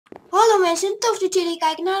mensen, tof dat jullie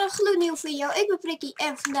kijken naar een gloednieuwe video. Ik ben Prikkie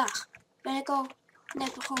en vandaag ben ik al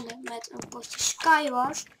net begonnen met een potje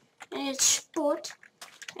Skywars. En dit is sport.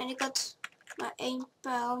 En ik had maar 1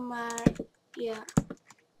 pijl, maar ja.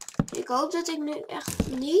 Ik hoop dat ik nu echt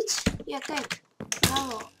niet... Ja, kijk. Nou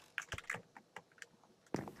wel.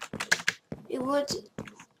 Ik word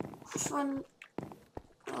van...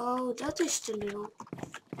 Oh, dat is de lul.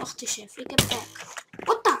 Wacht eens even, ik heb back.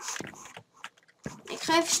 What the... Ik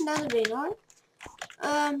ga even snel naar binnen hoor.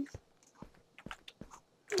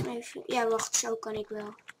 Even. Ja, wacht, zo kan ik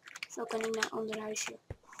wel. Zo kan ik naar een ander huisje.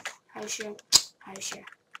 Huisje.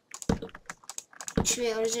 Ik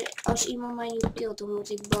zweer, als iemand mij niet killt, dan word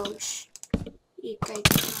ik boos. Hier, kijk.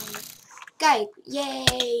 Kijk,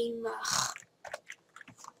 jee, mag.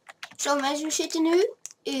 Zo mensen, we zitten nu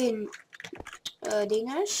in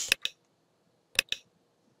dinges.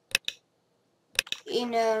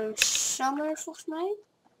 In summer volgens mij.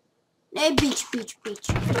 Nee, beach. Beach.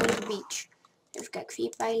 Even kijken,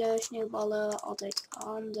 4 pijlen, sneeuwballen, altijd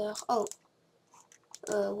handig. Oh,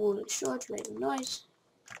 woolen short, weet ik nooit.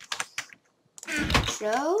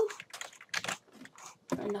 Zo.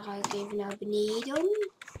 En dan ga ik even naar beneden.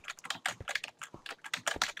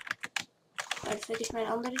 Waar de fuck is mijn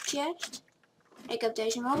andere chest? Ik heb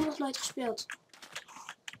deze man nog nooit gespeeld.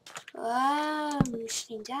 Ah,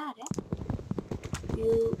 misschien daar, hè?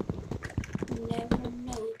 You never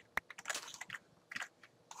know.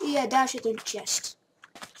 Ja, daar zit een chest.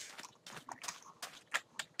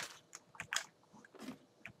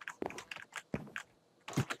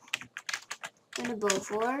 En naar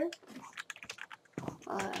boven hoor.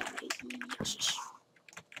 Jezus.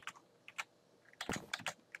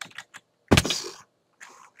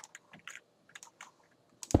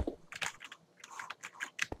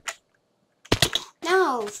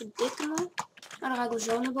 Nou, verdikken me. Nou, dan ga ik wel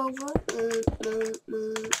zo naar boven.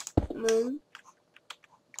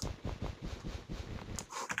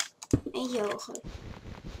 Eentje hoger.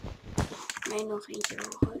 Nee, nog eentje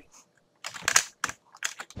hoger.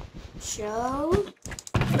 Zo.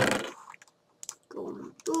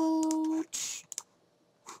 Kom goed.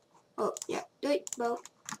 Oh, ja. Doei, Bo.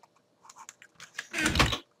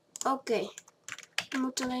 Oké. We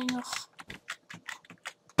moeten alleen nog...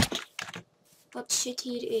 Wat zit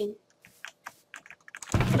hierin?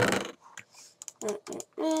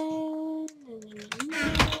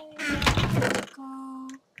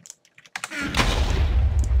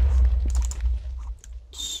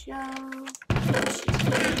 Zo.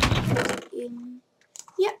 In.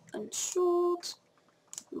 Ja, een slot.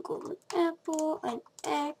 Een golden apple. Een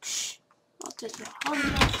axe. Altijd wel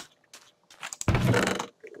handig.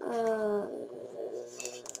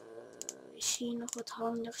 Is hier nog wat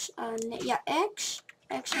handigs aan? Nee, ja, axe.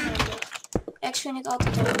 Axe handig. Axe vind ik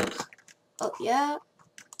altijd handig. Oh ja.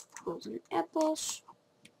 Golden apples.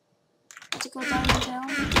 Had ik wat aan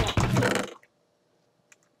helpen? Ja.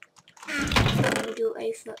 Ik doe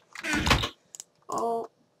even alle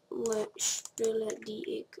spullen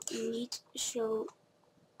die ik niet zo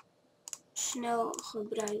snel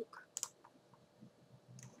gebruik.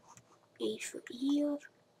 Even hier.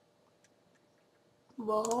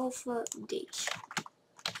 Behalve deze.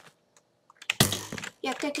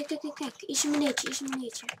 Ja, kijk. Is een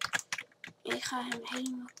meneertje. Ik ga hem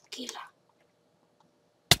helemaal killen.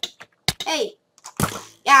 Hey.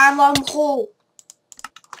 Ja, man, goal.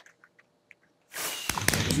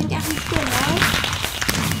 Dat vind ik echt niet kunnen, hoor.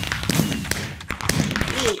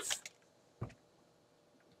 Lief.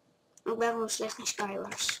 Ik ben gewoon slecht in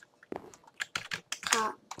Skywars. Ik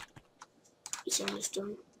ga iets anders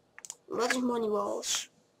doen. Wat is money walls?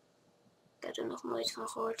 Ik heb er nog nooit van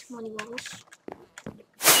gehoord. Money walls.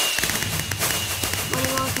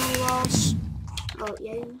 Money walls. Oh,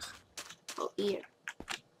 jemig. Oh, hier.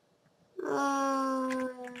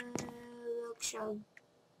 Welk zou doen?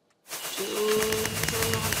 Ik wil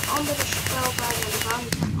nog een andere spel bij de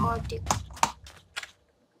rand van Arctic.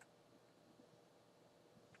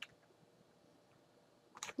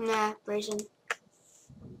 Nah, prison.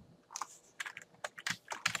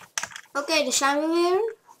 Oké, daar zijn we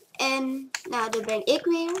weer. En, nou, daar ben ik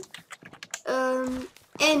weer.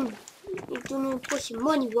 En ik doe nu een potje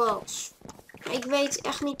money walls. Maar ik weet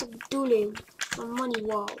echt niet de bedoeling van money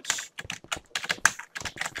walls.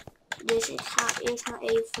 Dus ik ga eerst maar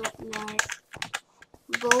even naar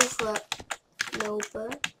boven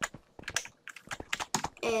lopen.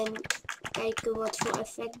 En kijken wat voor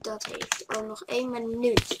effect dat heeft. Oh, nog 1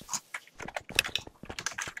 minuut.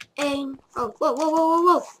 1. Oh,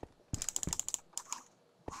 wow.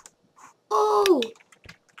 Oh.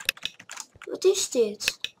 Wat is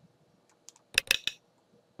dit?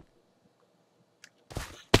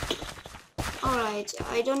 Alright,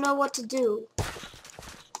 I don't know what to do.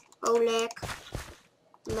 Oh, lag.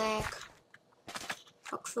 Lag.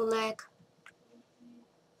 Fuck veel lag.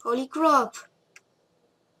 Holy crap.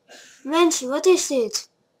 Mensen, wat is dit?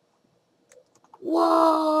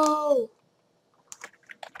 Wow.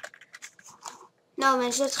 Nou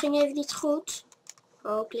mensen, dat ging even niet goed.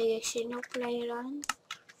 Oh, klik ik single player aan.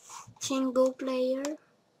 Single player.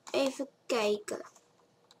 Even kijken.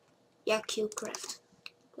 Ja, Qcraft.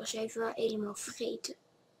 Ik was even helemaal vergeten.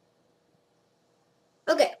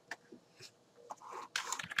 Oké.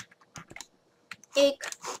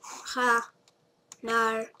 Ik ga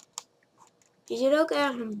naar... Is er ook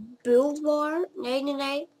ergens een Build War?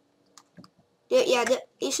 Nee. Er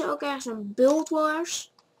is er ook ergens een Build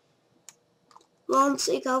Wars. Want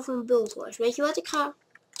ik hou van Build Wars. Weet je wat? Ik ga...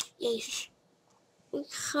 Jezus.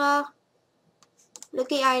 Ik ga...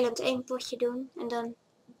 Lucky Island 1 potje doen. En dan...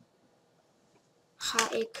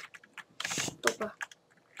 ga ik... stoppen.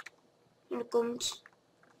 En dan komt...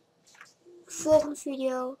 volgende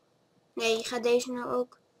video. Nee, je gaat deze nou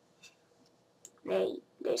ook... Nee,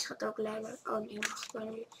 deze gaat ook langer. Oh nee, wacht maar.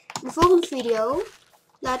 In de volgende video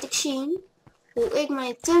laat ik zien hoe ik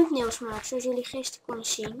mijn thumbnails maak, zoals jullie gisteren konden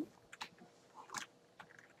zien.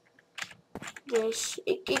 Dus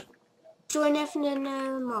ik join even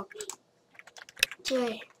een map.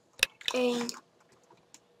 2, 1.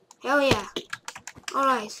 Hell ja.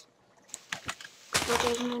 Alright. Ik pak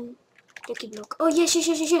even een lucky blok. Oh yes.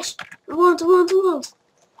 Een wand.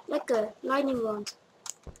 Lekker. Lightning wand.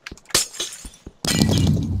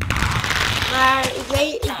 Maar ik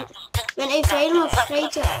ben even helemaal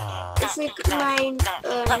vergeten of ik mijn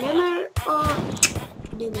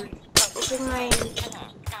of ik mijn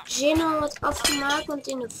zin al had afgemaakt. Want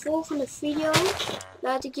in de volgende video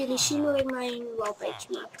laat ik jullie zien hoe ik mijn wallpapers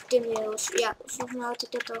maak. Thumbnails. Ja, volgens mij had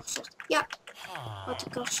ik dat al gezegd. Ja, had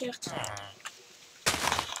ik al gezegd.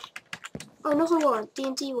 Oh, nog een wand.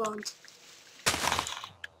 TNT wand.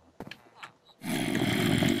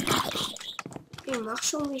 Je mag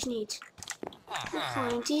zombies niet.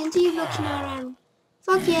 Gewoon een TNT blokje naar hem.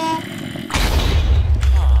 Fuck yeah.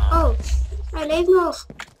 Oh, hij leeft nog.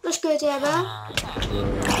 Dat is kut hebben.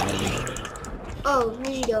 Oh, nu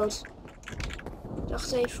is hij dood. Ik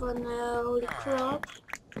dacht even van holy crap.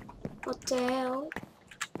 Wat de hel.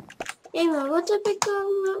 Hé maar, wat heb ik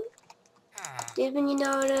dan? Dit ben je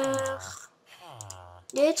nodig.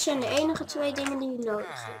 Dit zijn de enige 2 dingen die je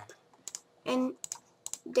nodig hebt. En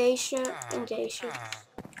deze en deze.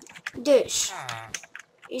 Dus,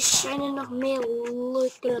 zijn er nog meer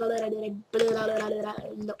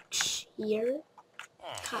looks hier?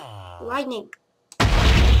 Lightning.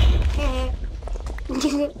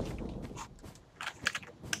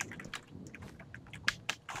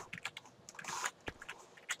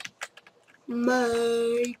 Maar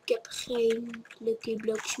ik heb geen lucky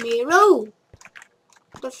blocks meer. Oh!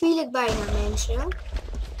 Daar viel ik bijna, mensen.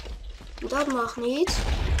 Dat mag niet.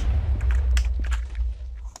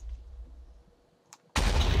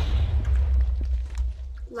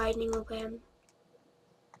 Lightning op hem.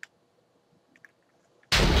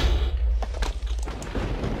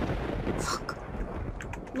 Fuck.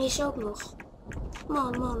 Mis ook nog.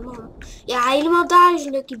 Man. Ja, helemaal daar is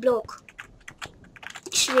een lucky blok.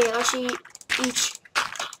 Ik zweer, als hier iets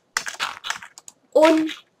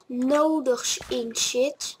onnodigs in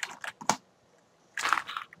zit,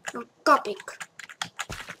 dan kap ik.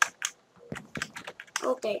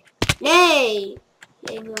 Oké. Nee!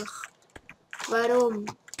 Jemig. Waarom?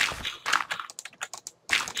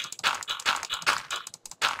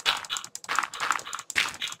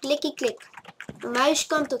 Klikkie klik. Mijn muis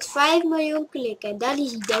kan tot 5 miljoen klikken. Dan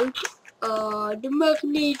is hij dood. Oh, dat mag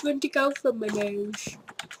niet, want ik hou van mijn neus.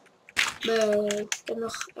 Maar ik heb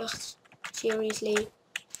nog echt... Seriously.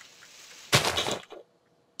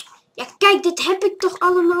 Ja, kijk, dit heb ik toch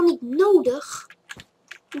allemaal niet nodig?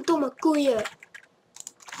 Domme koeien.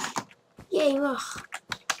 Jee, mag.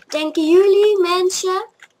 Denken jullie, mensen,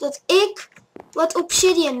 dat ik wat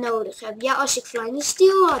obsidian nodig heb? Ja, als ik flying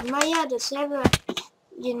steel had. Maar ja, dat hebben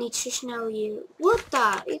je niet zo snel hier. What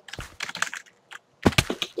the? Ik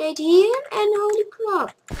deed hier en holy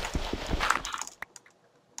crap.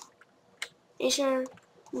 Is er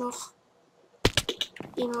nog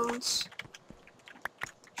iemand?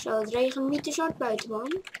 Zo, het regent niet te hard buiten,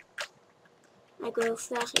 man. Maar ik wil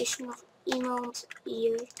vragen, is er nog iemand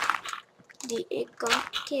hier die ik kan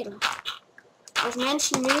killen? Als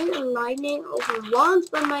mensen nu een lightning of een wand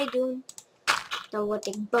bij mij doen, dan word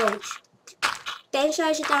ik boos.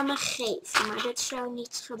 Tenzij ze het aan me geven, maar dat zou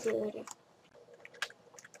niet gebeuren.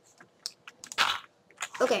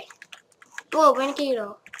 Oké. Wow, ben ik hier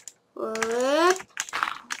al? Hup.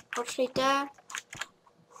 Wat zit daar?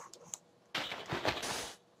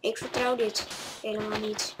 Ik vertrouw dit helemaal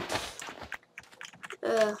niet.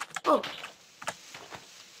 Oh.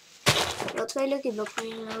 Wel 2 lucky blokken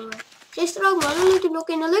ingenomen. Gisteren ook maar een lucky blok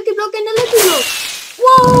in, een lucky blok in, een lucky blok.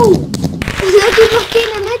 Wow! Een lucky blok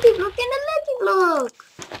in, een lucky blok in, een lucky blok.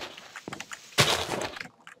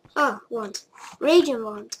 Ah, wand. Radiant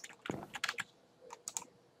wand.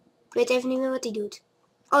 Ik weet even niet meer wat hij doet.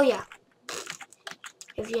 Oh ja.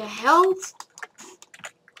 Even je health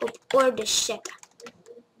op orde zetten.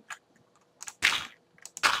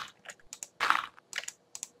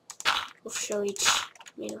 Of zoiets.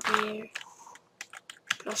 Min of meer.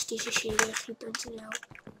 Plastischechirurgie.nl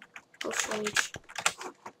of zoiets.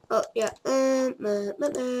 Oh ja.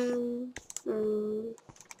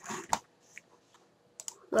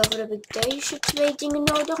 Waarvoor heb ik deze 2 dingen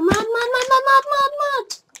nodig? Maat.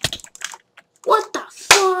 What the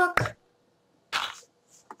fuck?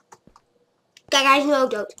 Kijk, hij is nu ook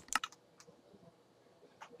dood.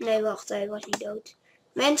 Nee, wacht, hij was niet dood.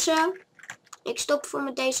 Mensen, ik stop voor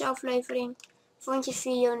met deze aflevering. Vond je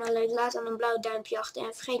video nou leuk? Laat dan een blauw duimpje achter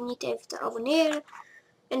en vergeet niet even te abonneren.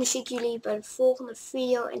 En dan zie ik jullie bij de volgende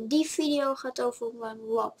video. En die video gaat over mijn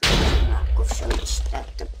wap. Of zoiets.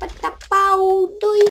 Doei!